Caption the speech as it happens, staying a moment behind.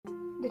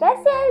Did I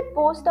say I'll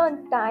post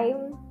on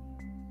time?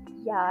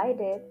 Yeah, I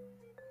did.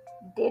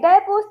 Did I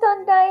post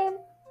on time?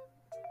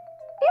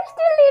 You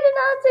still need an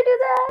answer to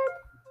that.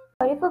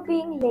 Sorry for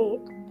being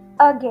late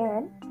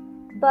again,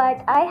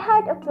 but I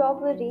had a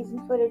proper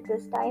reason for it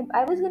this time.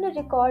 I was gonna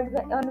record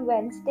on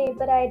Wednesday,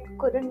 but I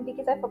couldn't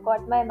because I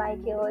forgot my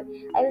mic here.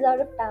 I was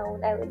out of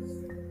town. I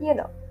was,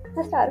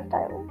 just out of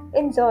town,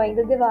 enjoying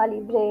the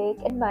Diwali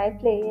break in my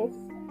place.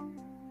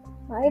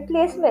 My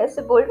place में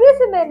ऐसे बोल रही है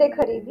जैसे मैंने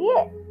खरीदी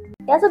है.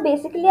 Yeah, so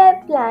basically I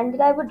planned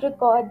that I would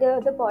record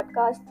the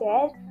podcast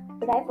there,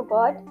 but I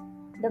forgot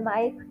the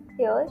mic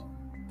here,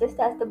 just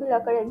as the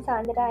bhulakar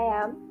insan that I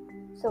am.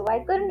 So I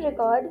couldn't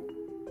record.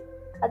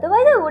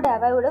 Otherwise I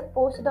would have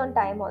posted on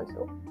time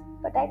also.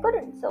 But I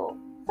couldn't, so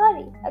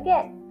sorry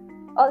again.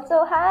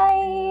 Also,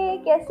 hi,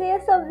 कैसे हैं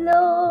सब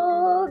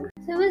लोग?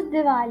 So it was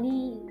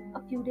Diwali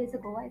a few days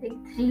ago, I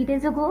think 3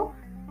 days ago.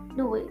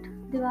 No wait,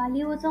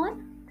 Diwali was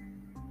on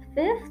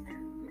 5th?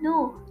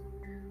 No.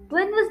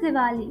 When was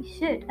Diwali?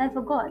 Shit, I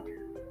forgot.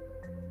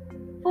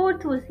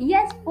 4th was,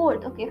 yes,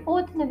 4th. Okay,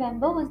 4th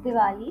November was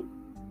Diwali.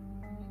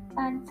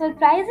 And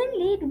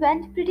surprisingly, it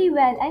went pretty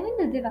well. I mean,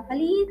 the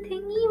Diwali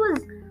thingy was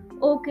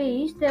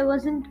okay-ish. There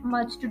wasn't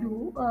much to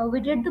do. We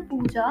did the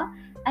puja.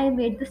 I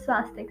made the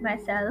swastik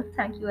myself.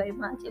 Thank you very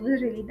much. It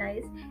was really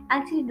nice.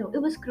 Actually, no,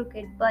 it was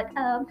crooked, but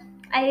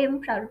I am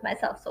proud of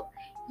myself. So,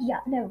 yeah,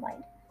 never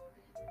mind.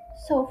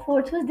 So,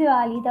 4th was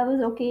Diwali. That was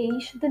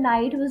okay-ish. The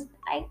night was,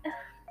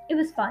 it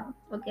was fun.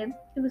 Okay,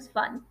 it was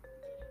fun.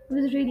 It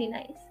was really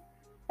nice.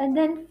 And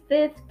then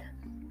 5th,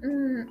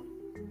 mm,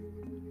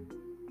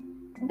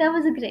 that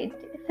was a great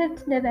day.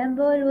 5th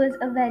November was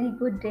a very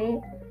good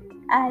day.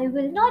 I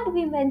will not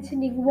be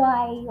mentioning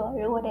why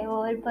or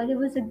whatever, but it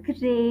was a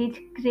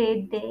great,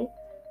 great day.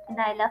 And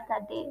I love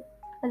that day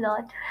a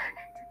lot.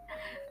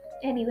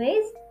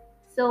 Anyways,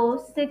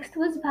 so 6th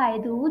was Bhai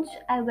Dooj.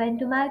 I went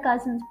to my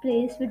cousin's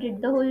place. We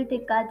did the whole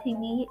tikka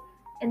thingy.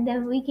 And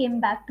then we came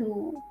back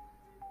to,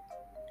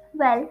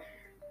 well,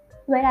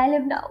 where I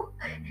live now.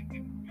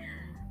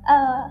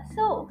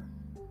 So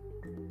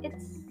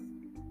it's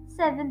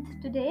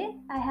 7th today.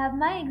 I have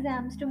my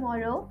exams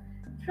tomorrow,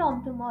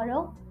 from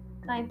tomorrow,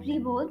 my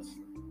pre-boards.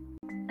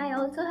 I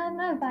also have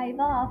my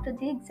viva after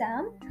the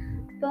exam.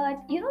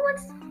 But you know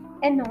what's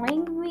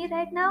annoying me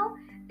right now?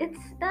 It's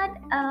that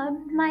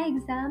my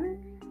exam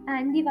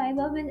and the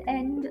viva will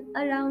end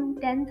around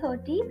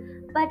 10:30,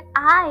 but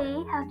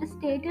I have to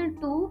stay till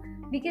 2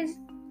 because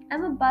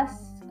I'm a bus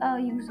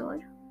user.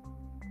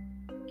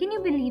 Can you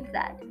believe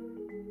that?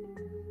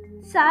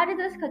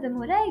 10:30 खत्म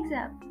हो रहा है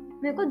exam.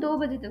 मेरे को 2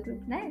 बजे तक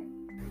रुकना है.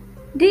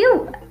 Do you,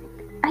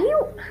 are you,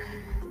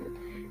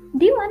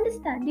 do you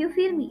understand? Do you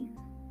feel me?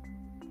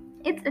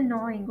 It's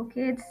annoying,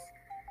 okay?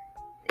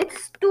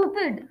 It's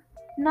stupid.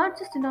 Not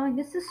just annoying,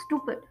 it's just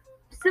stupid.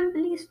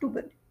 Simply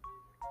stupid.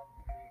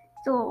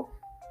 So,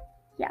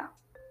 yeah,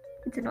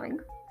 it's annoying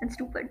and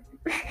stupid.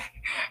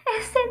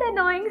 I've said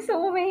annoying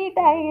so many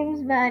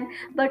times, man.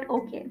 But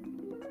okay.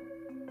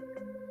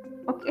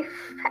 Okay.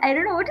 I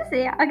don't know what to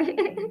say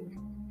again.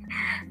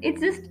 It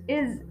just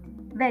is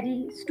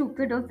very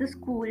stupid of the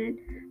school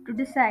to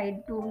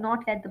decide to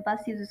not let the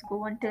bus users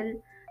go until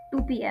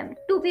 2 p.m.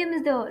 2 p.m.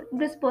 is the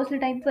dispersal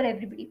time for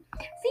everybody.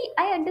 See,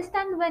 I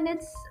understand when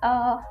it's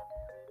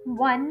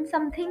 1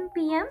 something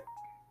p.m.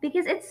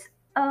 because it's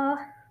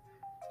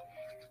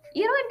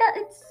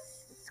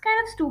it's kind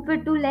of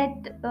stupid to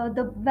let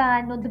the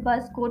van or the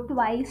bus go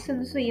twice on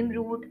the same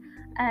route,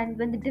 and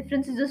when the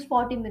difference is just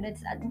 40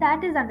 minutes,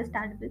 that is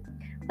understandable.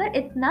 पर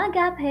इतना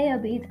gap है,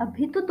 अभी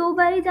अभी तो 2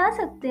 बार ही जा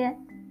सकते हैं,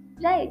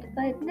 right?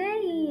 पर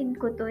नहीं,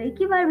 इनको तो एक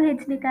ही बार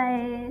भेजने का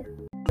है.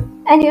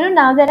 And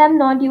now that I'm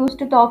not used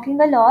to talking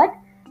a lot,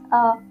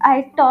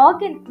 I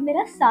talk and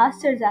मेरा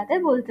सांस चढ़ जाता है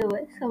बोलते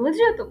हुए. समझ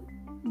रहे हो तुम?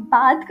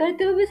 बात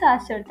करते हुए भी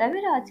सांस चढ़ता है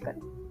मेरा आजकल.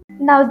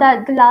 Now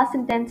that the last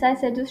sentence I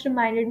said just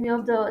reminded me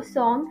of the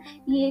song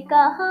ये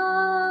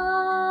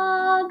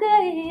कहाँ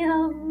गए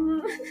हम.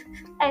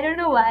 I don't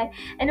know why,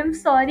 and I'm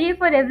sorry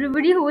for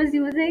everybody who is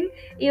using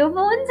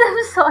earphones. I'm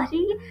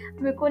sorry.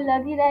 मेरे को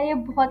लग ही रहा है ये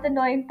बहुत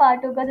annoying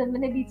part होगा जब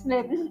मैंने बीच में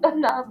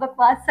अपना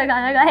बकवास सा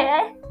गाना गाया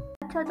है.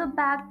 अच्छा, तो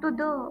back to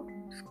the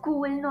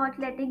school not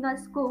letting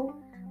us go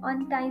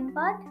on time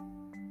part.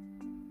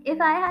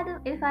 If I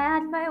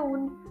had my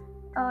own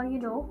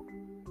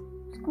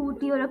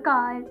scooty or a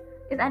car,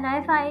 if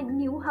I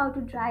knew how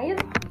to drive,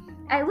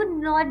 I would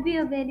not be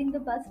availing the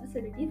bus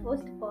facility.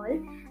 First of all,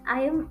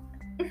 I am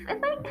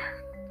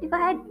if I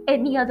had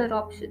any other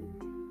option,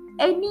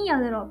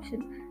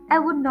 I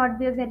would not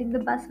be availing the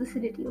bus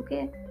facility.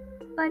 Okay,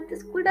 but the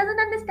school doesn't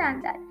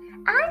understand that.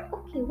 And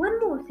okay, one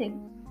more thing.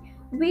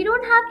 We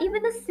don't have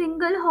even a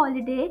single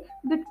holiday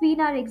between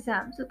our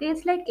exams. Okay,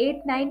 it's like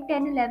 8, 9,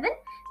 10, 11.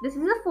 These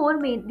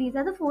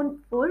are the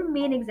four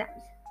main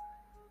exams.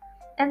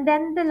 And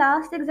then the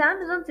last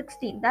exam is on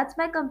 16th. That's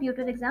my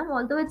computer exam,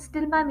 although it's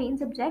still my main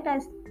subject.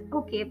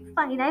 Okay,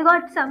 fine. I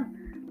got some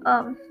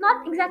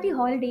not exactly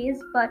holidays,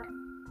 but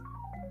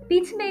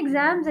बीच में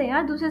exams है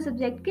यार दूसरे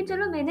subject के.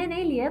 चलो मैंने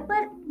नहीं लिए,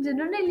 पर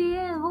जिन्होंने लिए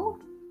हैं वो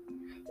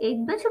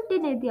एक भी छुट्टी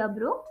नहीं दिया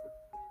ब्रो.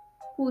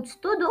 कुछ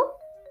तो दो,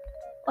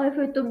 और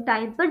फिर तुम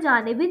टाइम पर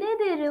जाने भी नहीं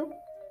दे रहे हो।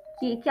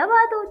 ये क्या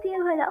बात होती है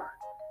भला?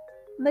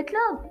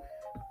 मतलब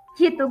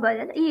ये तो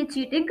गलत, ये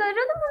चीटिंग कर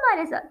रहे हो तुम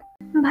हमारे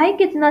साथ। भाई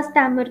कितना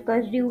स्टैमर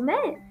कर रही हूँ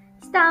मैं,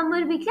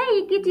 स्टैमर भी क्या,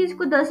 एक ही चीज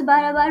को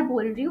 10-12 बार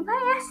बोल रही हूँ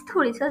भाई, ऐसे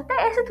थोड़ी चलता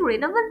है, ऐसे थोड़ी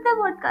ना बनता है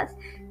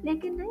पॉडकास्ट।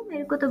 लेकिन नहीं,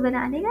 मेरे को तो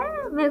बनाने का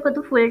है, मेरे को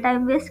तो फुल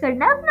टाइम वेस्ट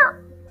करना है अपना।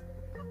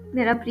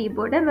 मेरा प्री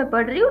बोर्ड है, मैं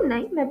पढ़ रही हूँ,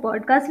 नहीं मैं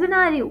पॉडकास्ट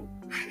बना रही हूँ।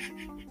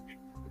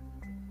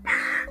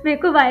 मेरे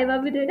को वाइवा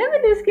भी देना,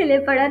 मैंने उसके लिए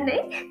पढ़ा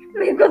नहीं,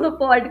 मेरे को तो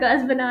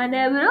पॉडकास्ट बनाना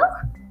है ब्रो।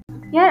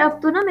 यार अब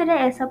तो ना मेरा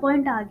ऐसा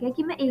पॉइंट आ गया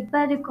कि मैं एक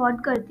बार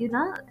रिकॉर्ड करती हूँ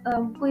ना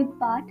कोई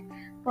पार्ट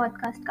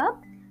पॉडकास्ट का,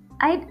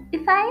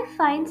 if I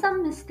find some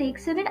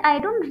mistakes in it, I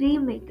don't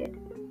remake it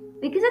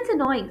because it's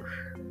annoying.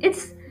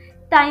 It's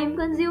time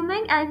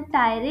consuming and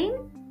tiring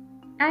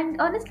and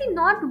honestly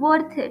not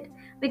worth it,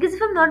 because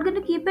if I'm not going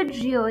to keep it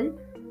real,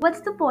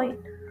 what's the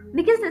point?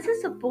 Because this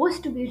is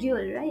supposed to be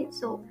real, right?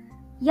 So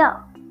yeah,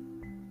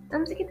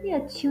 हमसे कितनी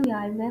अच्छी हूँ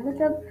यार मैं,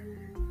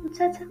 मतलब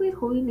मुझसे अच्छा कोई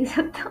हो ही नहीं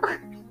सकता।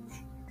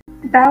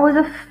 That was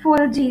a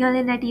full Gina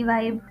Linetti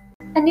vibe.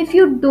 And if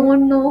you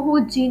don't know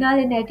who Gina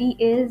Linetti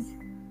is,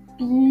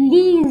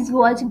 please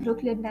watch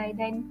Brooklyn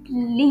Nine-Nine.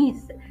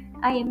 Please.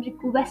 I am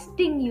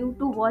requesting you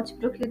to watch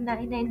Brooklyn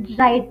Nine-Nine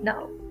right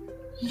now.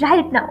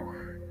 Right now.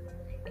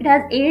 It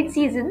has 8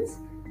 seasons.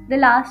 The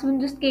last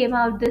one just came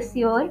out this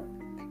year.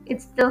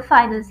 It's the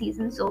final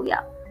season, so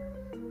yeah.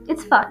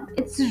 It's fun.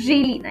 It's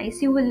really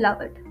nice. You will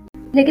love it.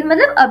 लेकिन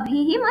मतलब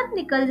अभी ही मत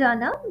निकल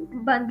जाना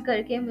बंद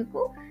करके मेरे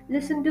को.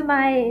 Listen to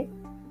my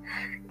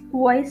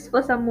voice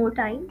for some more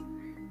time.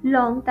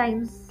 Long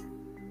times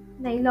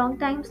नहीं,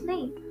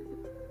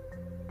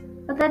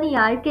 पता नहीं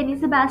यार, केनी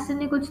सेबेस्टियन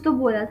ने कुछ तो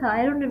बोला था,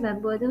 I don't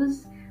remember.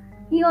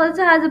 He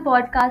also has a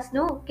podcast,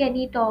 no?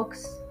 Kenny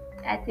Talks,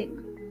 I think.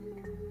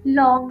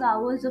 Long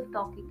hours of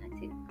talking, I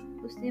think.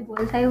 उसने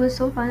बोला था, it was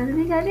so fun.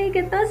 अरे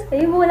कितना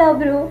सही बोला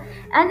bro.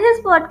 And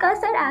his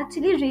podcasts are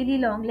actually really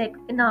long, like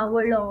an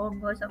hour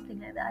long or something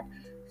like that.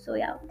 So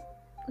yeah,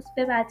 उस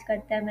पे match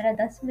करता है मेरा.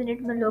 10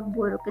 मिनट में लोग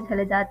बोर होके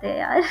चले जाते हैं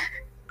यार.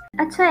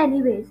 अच्छा,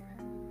 anyways,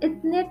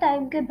 इतने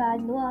टाइम के बाद,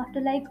 no,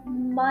 after like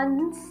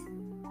months,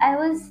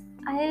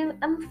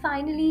 I'm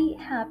finally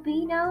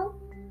happy now.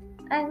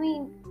 I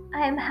mean,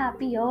 I am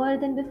happier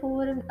than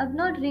before. I've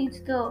not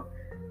reached the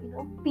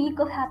peak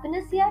of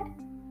happiness yet,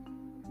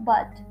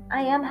 but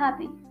I am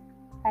happy.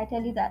 I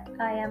tell you that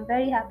I am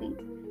very happy,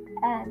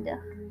 and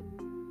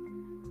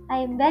I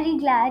am very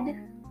glad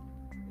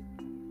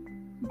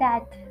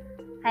that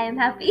I am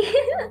happy.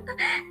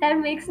 That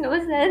makes no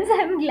sense.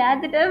 I'm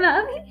glad that I'm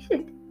happy.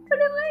 Shit.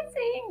 What am I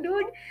saying,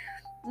 dude?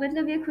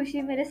 मतलब ये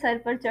खुशी मेरे sir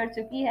पर चढ़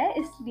चुकी है,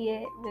 इसलिए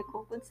मेरे को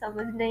कुछ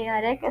समझ नहीं आ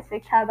रहा है कैसे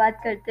क्या बात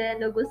करते हैं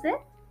लोगों से.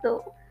 तो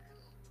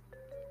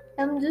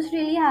I'm just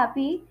really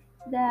happy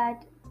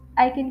that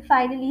I can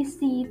finally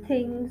see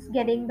things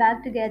getting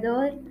back together.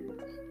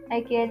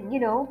 I can,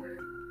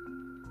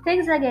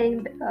 things are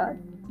getting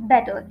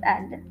better,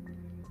 and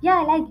yeah,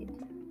 I like it.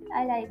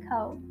 I like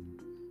how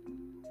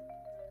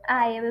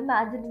I am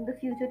imagining the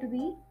future to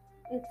be.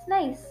 It's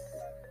nice.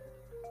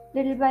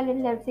 Little by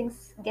little,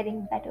 everything's getting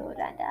better,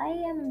 and I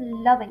am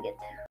loving it.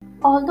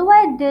 Although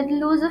I did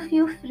lose a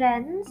few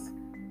friends,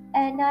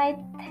 and I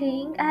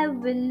think I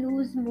will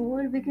lose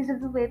more because of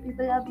the way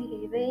people are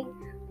behaving,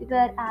 people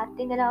are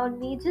acting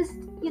around me. Just,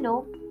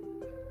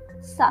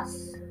 sus.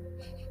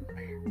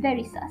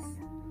 Very sus.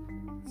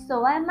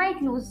 So I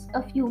might lose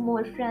a few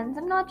more friends.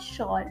 I'm not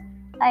sure.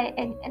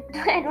 I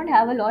don't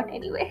have a lot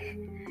anyway.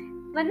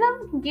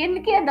 मतलब गिन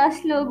के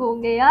 10 लोग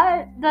होंगे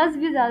यार, 10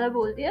 भी ज़्यादा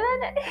बोल दिया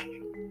मैंने.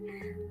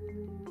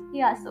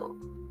 Yeah, so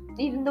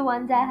even the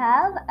ones I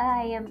have,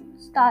 I am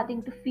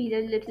starting to feel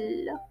a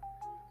little,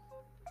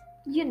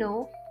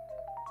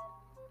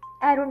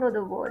 I don't know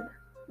the word.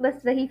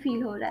 बस वही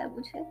feel हो रहा है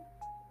मुझे.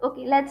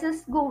 Okay, let's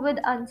just go with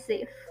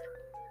unsafe.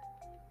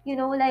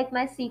 Like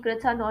my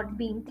secrets are not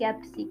being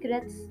kept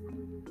secrets.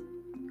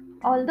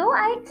 Although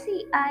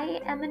I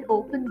am an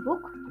open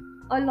book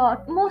a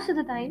lot. Most of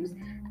the times,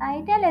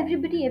 I tell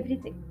everybody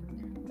everything.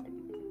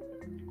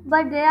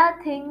 But there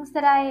are things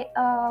that I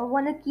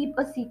want to keep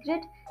a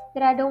secret,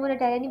 that I don't want to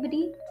tell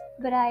anybody,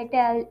 but I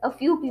tell a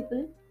few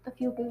people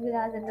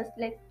as in just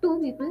like 2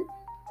 people,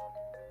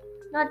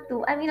 not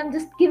 2. I mean, I'm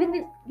just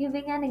giving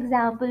an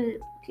example.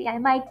 See, I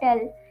might tell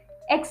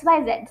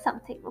XYZ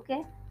something,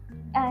 okay?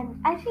 And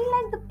I feel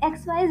like the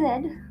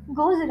XYZ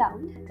goes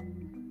around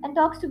and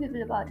talks to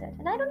people about it,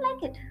 and I don't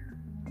like it,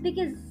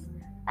 because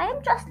I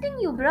am trusting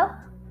you, bro.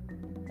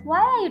 Why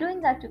are you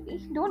doing that to me?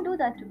 Don't do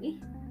that to me,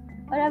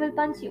 or I will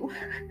punch you.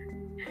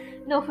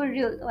 No, for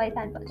real, though, I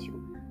can't punch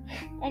you.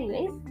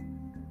 Anyways,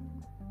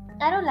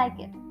 I don't like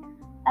it.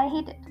 I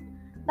hate it.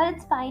 But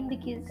it's fine,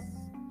 because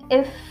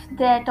if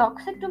they're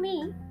toxic to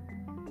me,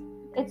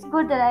 it's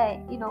good that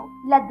I,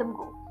 let them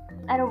go.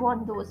 I don't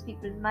want those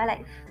people in my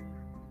life.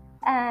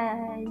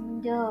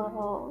 And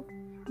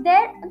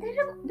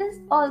there's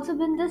also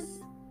been this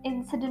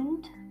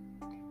incident,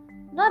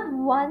 not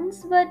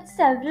once but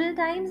several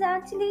times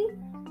actually.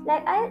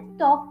 Like, I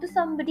talk to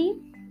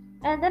somebody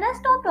and then I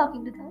stop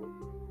talking to them.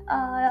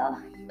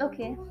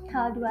 Okay,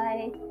 how do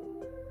I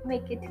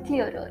make it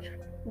clearer?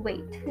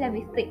 Wait, let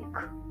me think.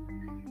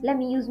 Let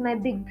me use my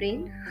big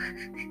brain.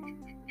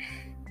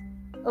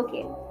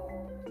 Okay,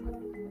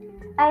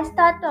 I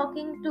start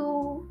talking to.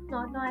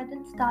 No, I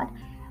didn't start.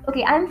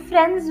 Okay, I'm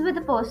friends with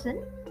a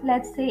person,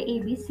 let's say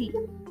ABC,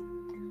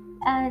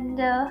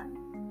 and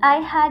I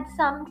had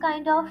some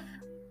kind of,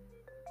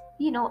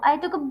 I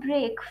took a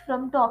break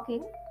from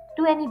talking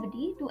to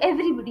anybody, to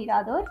everybody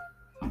rather.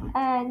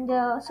 And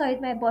sorry,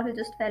 my bottle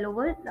just fell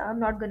over. I'm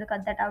not gonna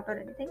cut that out or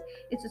anything.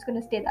 It's just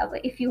gonna stay that way.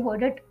 If you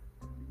heard it,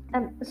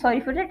 I'm sorry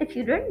for it. If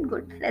you didn't,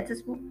 good. Let's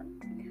just move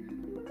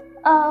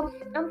on.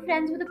 I'm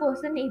friends with a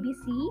person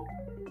ABC,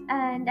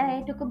 and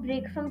I took a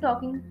break from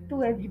talking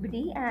to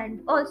everybody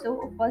and also,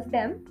 of course,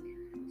 them.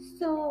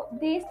 So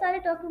they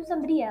started talking to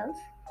somebody else,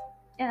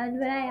 and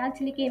when I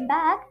actually came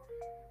back,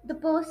 the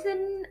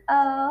person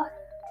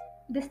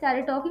they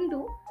started talking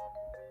to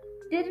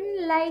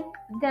didn't like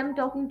them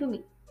talking to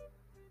me.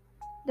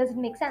 Does it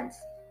make sense?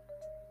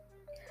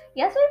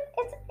 Yeah, so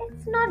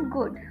it's not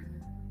good.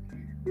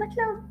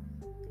 मतलब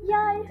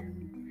यार,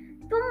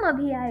 तुम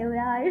अभी आए हो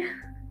यार,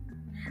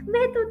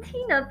 मैं तो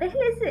थी ना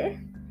पहले से,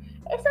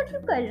 ऐसा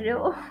क्यों कर रहे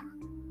हो?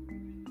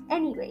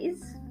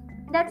 Anyways,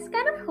 that's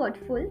kind of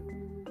hurtful,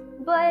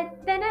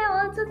 but then I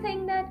also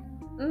think that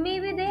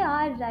maybe they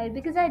are right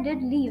because I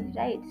did leave,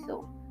 right?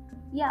 So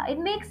yeah, it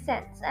makes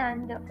sense.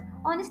 And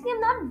honestly,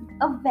 I'm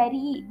not a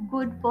very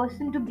good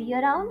person to be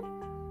around.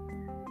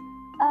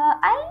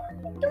 I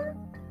don't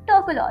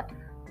talk a lot.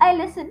 I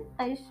listen,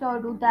 I sure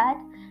do that,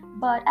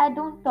 but I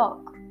don't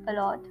talk a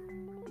lot.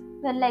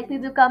 When like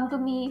people come to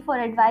me for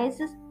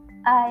advices,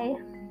 I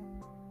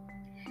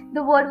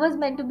the word was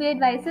meant to be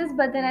advices,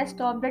 but then I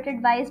stopped at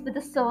advice. But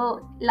the sir,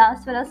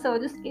 last wala sir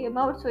just came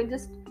out, so it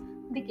just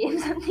became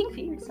something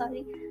weird.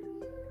 Sorry.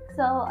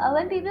 So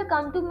when people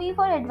come to me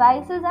for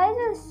advices, I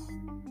just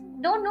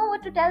don't know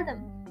what to tell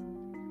them.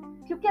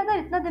 क्योंकि अगर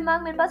इतना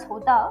दिमाग मेरे पास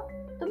होता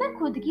तो मैं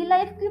खुद की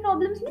लाइफ की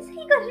प्रॉब्लम्स में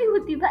सही कर रही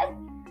होती भाई.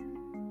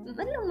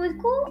 मतलब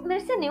मुझको मेरे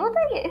से नहीं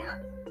होता ये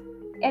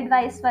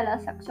एडवाइस वाला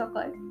सब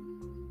चक्कर.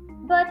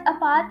 But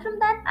apart from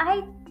that,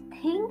 I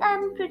think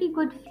I'm a pretty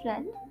good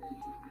friend.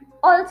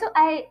 Also,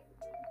 I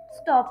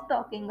stop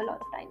talking a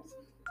lot of times.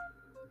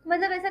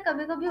 मतलब ऐसा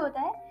कभी कभी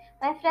होता है,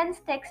 my friends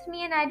text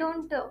me and I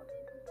don't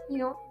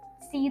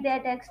see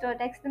their text or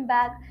text them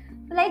back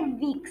for like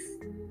weeks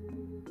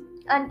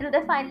until they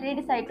finally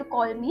decide to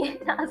call me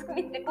and ask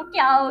me देखो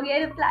क्या हो गया,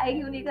 reply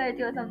क्यों नहीं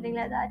करती or something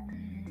like that.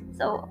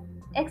 So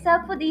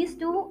except for these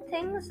two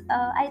things,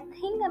 I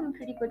think I'm a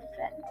pretty good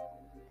friend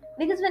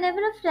because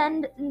whenever a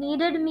friend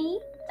needed me,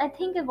 I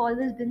think I've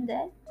always been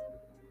there.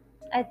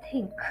 I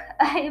think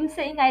I am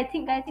saying I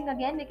think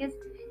again because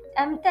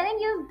I'm telling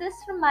you this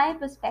from my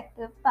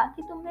perspective.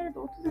 बाकी तुम मेरे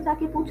दोस्तों से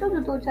जाके पूछो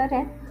जो दो चार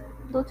है,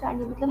 दो चार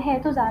नहीं मतलब है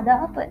तो ज़्यादा,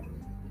 पर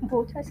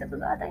दो चार से तो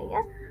ज़्यादा ही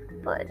है,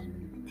 पर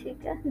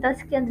ठीक है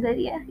 10 के अंदर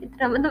ही है,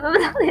 इतना मैं तुम्हें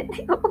बता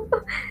देती हूँ.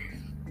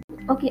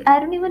 Okay, I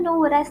don't even know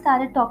what I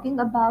started talking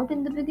about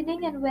in the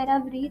beginning and where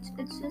I've reached.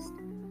 It's just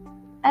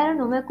I don't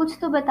know. मैं कुछ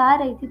तो बता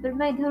रही थी पर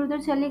मैं इधर उधर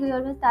चली गई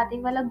और मैं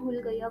स्टार्टिंग वाला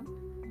भूल गई अब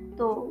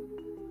तो.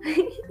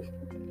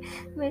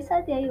 मेरे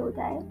साथ यही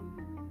होता है.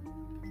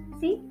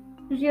 See,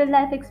 real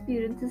life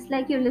experiences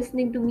like you're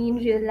listening to me in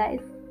real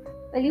life.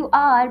 Well, you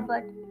are,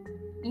 but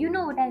you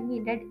know what I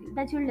mean,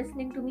 that you're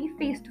listening to me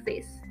face to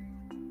face,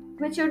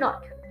 which you're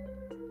not.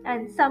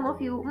 And some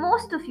of you,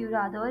 most of you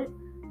rather,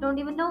 don't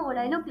even know what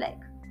I look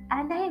like.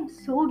 And I am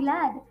so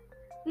glad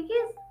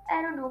because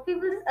I don't know,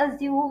 people just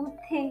assume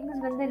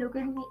things when they look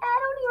at me. I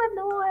don't even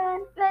know,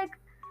 and like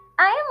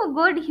I am a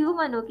good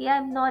human, okay?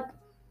 I'm not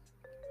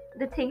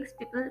the things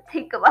people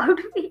think about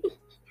me.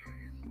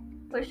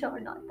 For sure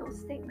not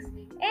those things.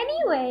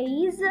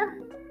 Anyways,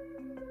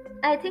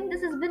 I think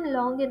this has been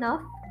long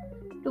enough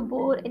to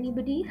bore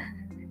anybody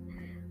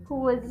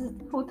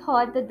who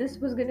thought that this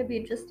was gonna be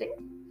interesting.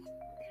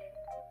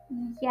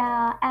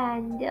 Yeah,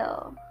 and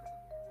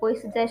कोई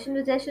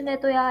suggestion है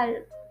तो यार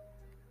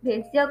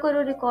भेज दिया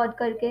करो record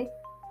करके,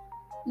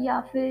 या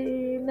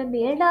फिर मैं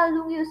मेल डाल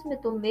दूंगी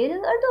उसमें, तुम मेल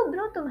कर दो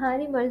ब्रो,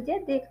 तुम्हारी मर्जी है,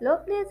 देख लो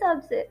अपने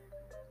हिसाब से.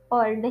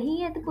 और नहीं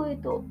है तो कोई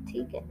तो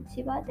ठीक है,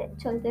 अच्छी बात है,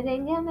 चलते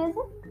रहेंगे हम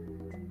ऐसे.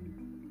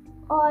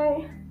 और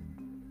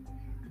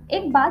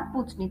एक बात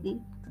पूछनी थी,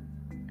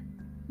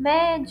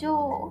 मैं जो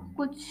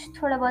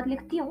कुछ थोड़ा बहुत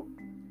लिखती हूँ,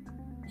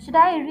 should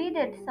I read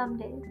it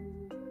someday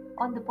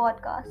on the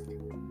podcast?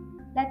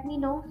 Let me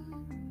know.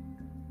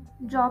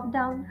 Drop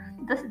down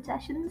the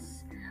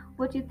suggestions.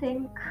 What you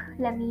think?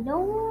 Let me know.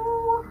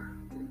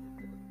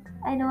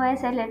 I know I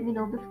said let me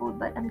know before,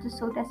 but I'm just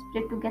so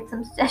desperate to get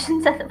some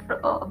suggestions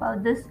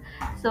about this.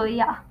 So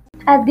yeah.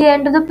 At the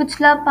end of the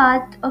pichla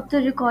part of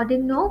the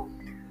recording,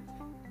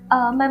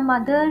 my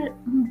mother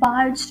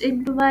barged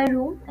into my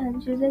room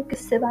and she was like,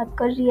 किससे बात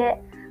कर रही है?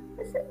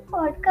 I said,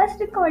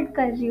 podcast record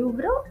कर रही हूँ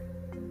bro.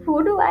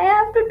 Who do I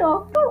have to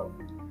talk to?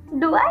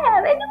 Do I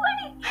have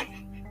anybody?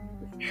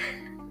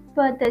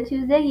 But then she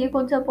was like, ये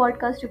कौन सा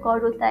podcast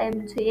record होता है?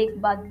 मुझे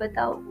एक बात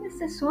बताओ.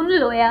 इससे सुन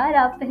लो यार,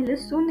 आप पहले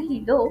सुन ही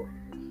लो.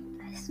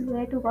 I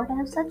swear to God, I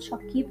have such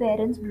shocky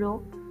parents,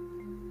 bro.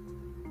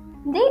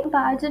 They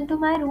barge into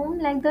my room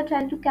like they're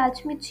trying to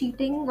catch me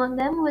cheating on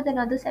them with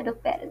another set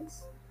of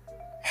parents.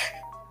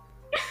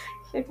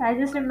 Shit, I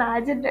just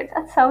imagined it.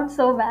 That sounds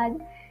so bad.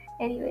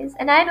 Anyways,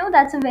 and I know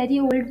that's a very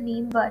old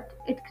meme, but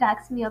it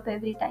cracks me up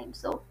every time.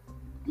 So,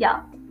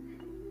 yeah.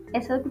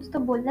 ऐसा कुछ तो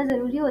बोलना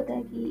ज़रूरी होता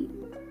है कि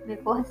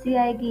मेरे को हंसी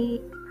आएगी,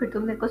 फिर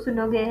तुम मेरे को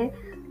सुनोगे,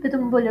 फिर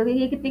तुम बोलोगे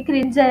ये कितनी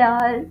क्रिंज है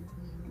यार,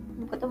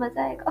 तुमको तो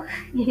मज़ा आएगा।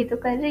 यही तो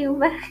कर रही हूँ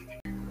मैं।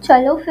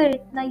 चलो फिर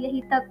इतना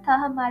यही तक था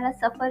हमारा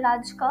सफ़र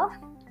आज का।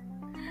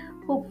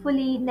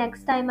 Hopefully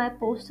next time I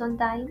post on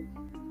time,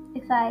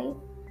 if I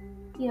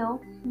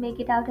make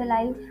it out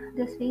alive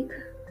this week.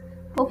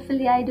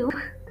 Hopefully I do.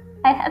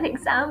 I have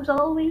exams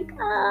all week.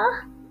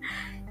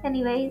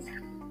 Anyways,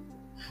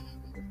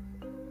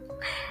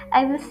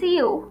 I will see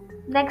you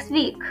next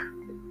week,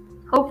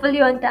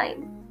 hopefully on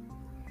time.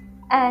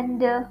 And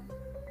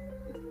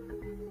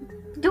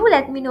do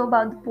let me know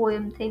about the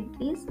poem thing,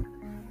 please.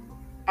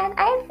 And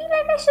I feel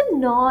like I should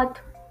not,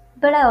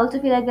 but I also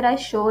feel like that I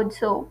should.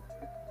 So,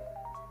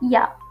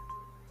 yeah,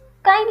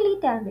 kindly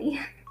tell me.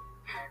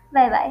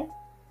 Bye bye.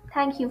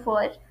 Thank you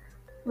for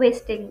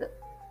wasting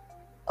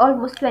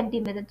almost 20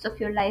 minutes of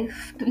your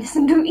life to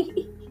listen to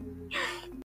me.